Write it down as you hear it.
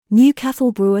New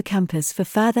Cathal Brugha Campus for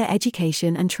Further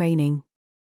Education and Training.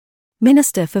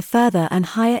 Minister for Further and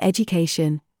Higher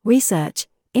Education, Research,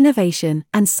 Innovation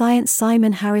and Science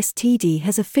Simon Harris TD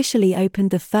has officially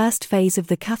opened the first phase of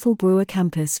the Cathal Brugha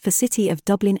Campus for City of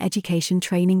Dublin Education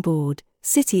Training Board,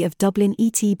 City of Dublin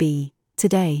ETB,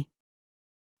 today.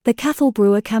 The Cathal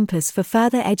Brugha Campus for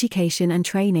Further Education and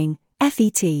Training,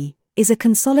 FET, is a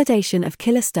consolidation of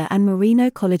Killester and Marino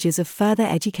colleges of further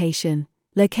education,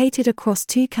 located across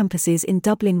two campuses in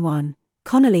Dublin: 1,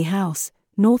 Connolly House,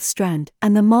 North Strand,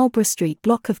 and the Marlborough Street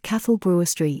Block of Cathal Brugha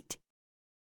Street.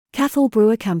 Cathal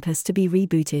Brugha Campus to be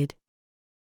rebooted.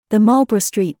 The Marlborough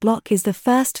Street Block is the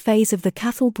first phase of the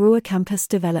Cathal Brugha Campus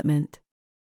development.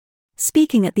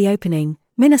 Speaking at the opening,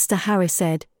 Minister Harris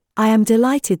said, "I am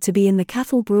delighted to be in the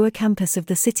Cathal Brugha Campus of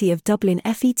the City of Dublin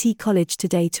FET College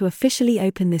today to officially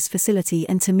open this facility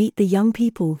and to meet the young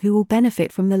people who will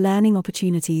benefit from the learning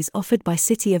opportunities offered by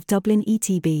City of Dublin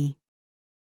ETB.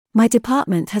 My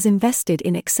department has invested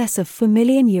in excess of €4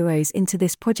 million into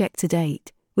this project to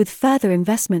date, with further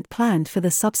investment planned for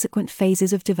the subsequent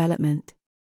phases of development.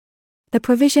 The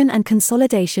provision and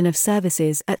consolidation of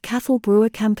services at Cathal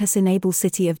Brugha Campus enable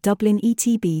City of Dublin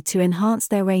ETB to enhance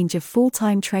their range of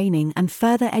full-time training and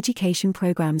further education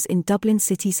programs in Dublin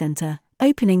city centre,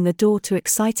 opening the door to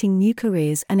exciting new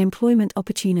careers and employment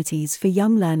opportunities for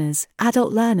young learners,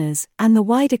 adult learners, and the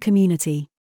wider community.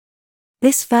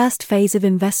 This first phase of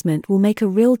investment will make a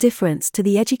real difference to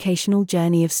the educational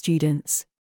journey of students.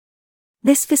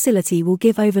 This facility will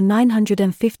give over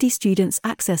 950 students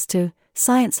access to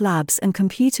science labs and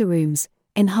computer rooms,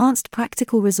 enhanced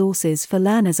practical resources for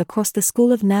learners across the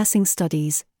School of Nursing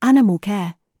Studies, Animal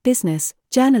Care, Business,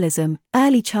 Journalism,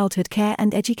 Early Childhood Care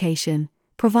and Education,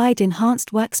 provide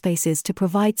enhanced workspaces to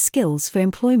provide skills for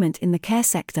employment in the care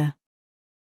sector.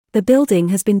 The building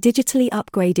has been digitally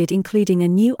upgraded, including a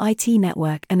new IT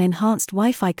network and enhanced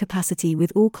Wi-Fi capacity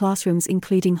with all classrooms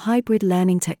including hybrid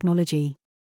learning technology.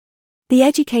 The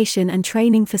education and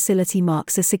training facility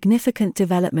marks a significant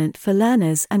development for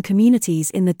learners and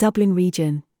communities in the Dublin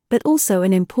region, but also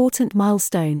an important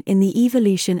milestone in the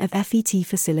evolution of FET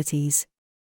facilities.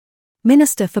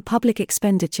 Minister for Public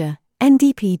Expenditure,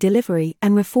 NDP Delivery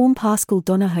and Reform Paschal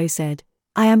Donohoe said,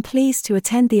 "I am pleased to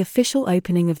attend the official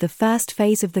opening of the first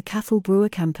phase of the Cathal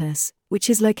Brugha Campus, which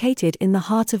is located in the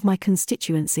heart of my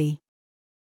constituency.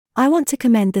 I want to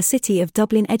commend the City of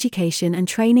Dublin Education and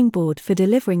Training Board for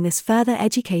delivering this further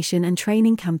education and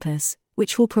training campus,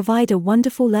 which will provide a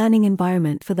wonderful learning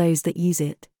environment for those that use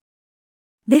it.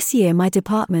 This year my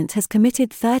department has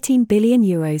committed €13 billion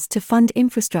to fund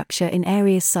infrastructure in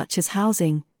areas such as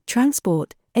housing,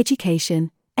 transport,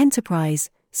 education, enterprise,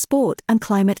 sport and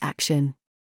climate action.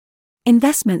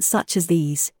 Investments such as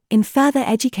these, in further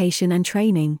education and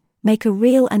training, make a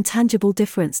real and tangible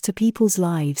difference to people's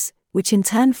lives, which in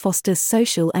turn fosters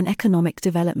social and economic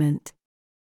development.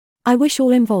 I wish all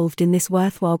involved in this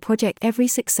worthwhile project every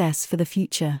success for the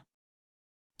future."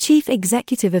 Chief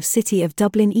Executive of City of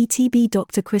Dublin ETB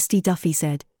Dr. Christy Duffy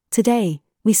said, "Today,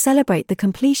 we celebrate the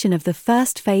completion of the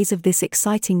first phase of this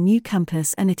exciting new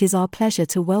campus, and it is our pleasure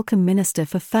to welcome Minister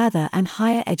for Further and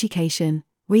Higher Education,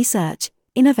 Research,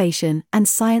 Innovation and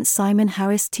Science Simon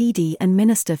Harris TD and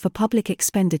Minister for Public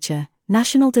Expenditure,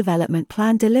 National Development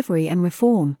Plan Delivery and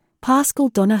Reform, Paschal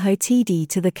Donohoe TD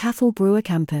to the Cathal Brugha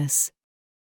Campus."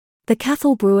 The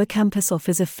Cathal Brugha Campus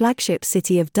offers a flagship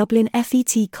City of Dublin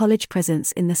FET College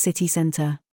presence in the city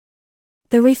centre.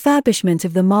 The refurbishment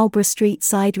of the Marlborough Street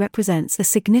side represents a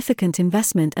significant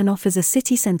investment and offers a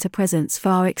city centre presence for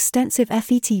our extensive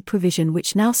FET provision,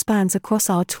 which now spans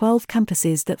across our 12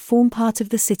 campuses that form part of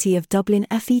the City of Dublin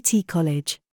FET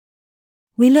College.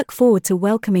 We look forward to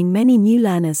welcoming many new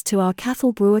learners to our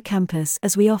Cathal Brugha Campus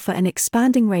as we offer an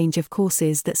expanding range of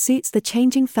courses that suits the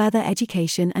changing further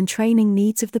education and training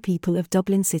needs of the people of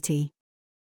Dublin City.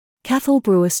 Cathal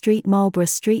Brugha Street Marlborough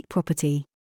Street property.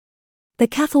 The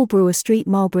Cathal Brugha Street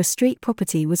Marlborough Street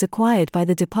property was acquired by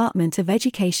the Department of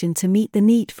Education to meet the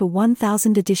need for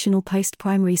 1,000 additional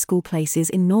post-primary school places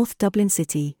in North Dublin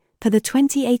City, per the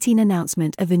 2018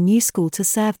 announcement of a new school to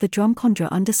serve the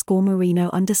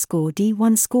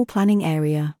Drumcondra_Marino_D1 school planning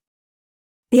area.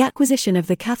 The acquisition of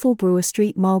the Cathal Brugha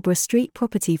Street Marlborough Street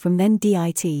property from then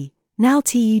DIT, now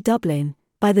TU Dublin,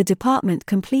 by the department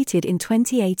completed in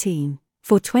 2018,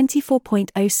 for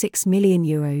 €24.06 million.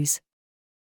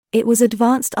 It was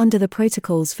advanced under the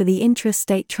Protocols for the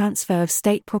Intra-State Transfer of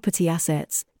State Property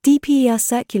Assets, DPER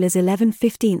Circulars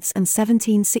 11/15 and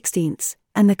 17/16,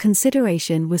 and the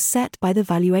consideration was set by the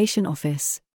Valuation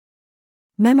Office.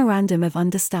 Memorandum of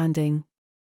Understanding.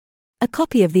 A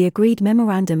copy of the agreed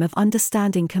Memorandum of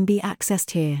Understanding can be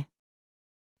accessed here.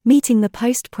 meeting the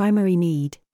post-primary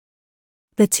need.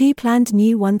 The two planned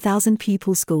new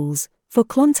 1,000-pupil schools, for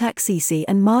Clontarf CC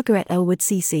and Margaret Elwood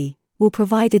CC, will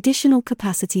provide additional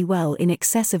capacity well in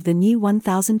excess of the new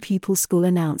 1,000-pupil school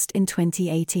announced in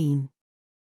 2018.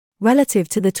 Relative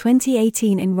to the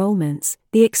 2018 enrollments,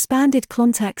 the expanded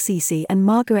Clontarf CC and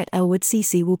Margaret Elwood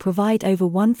CC will provide over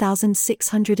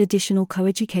 1,600 additional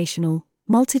coeducational,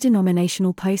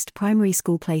 multi-denominational post-primary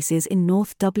school places in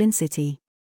North Dublin City.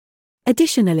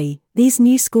 Additionally, these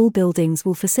new school buildings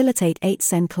will facilitate 8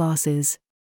 SEN classes.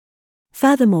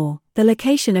 Furthermore, the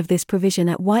location of this provision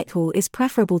at Whitehall is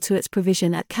preferable to its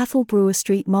provision at Cathal Brugha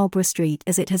Street, Marlborough Street,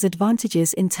 as it has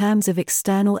advantages in terms of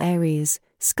external areas,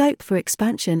 scope for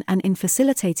expansion, and in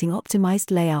facilitating optimized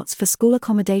layouts for school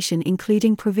accommodation,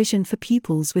 including provision for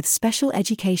pupils with special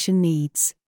education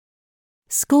needs.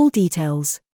 School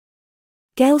details.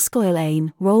 Gaelscoil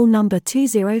Ain, roll number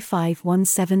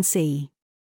 20517C.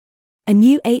 A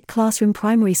new 8-classroom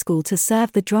primary school to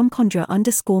serve the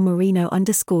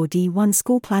Drumcondra_Marino_D1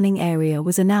 school planning area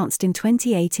was announced in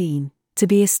 2018, to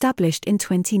be established in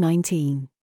 2019.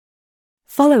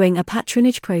 Following a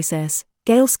patronage process,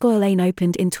 Gaelscoil Ain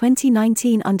opened in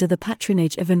 2019 under the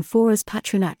patronage of An Foras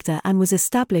Patronacta and was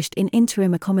established in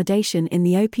interim accommodation in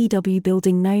the OPW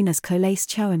building known as Colas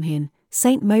Chowamhin,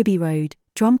 St Moby Road,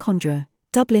 Drumcondra,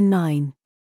 Dublin 9.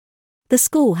 The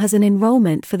school has an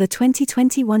enrolment for the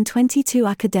 2021-22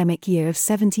 academic year of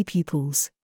 70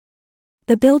 pupils.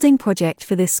 The building project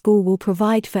for this school will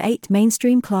provide for 8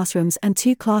 mainstream classrooms and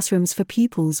 2 classrooms for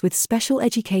pupils with special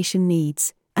education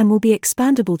needs, and will be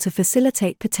expandable to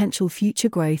facilitate potential future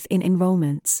growth in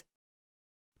enrollments.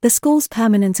 The school's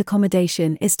permanent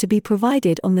accommodation is to be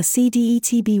provided on the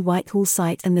CDETB Whitehall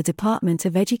site, and the Department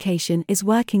of Education is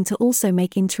working to also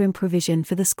make interim provision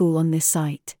for the school on this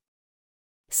site.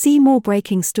 See more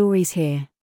breaking stories here.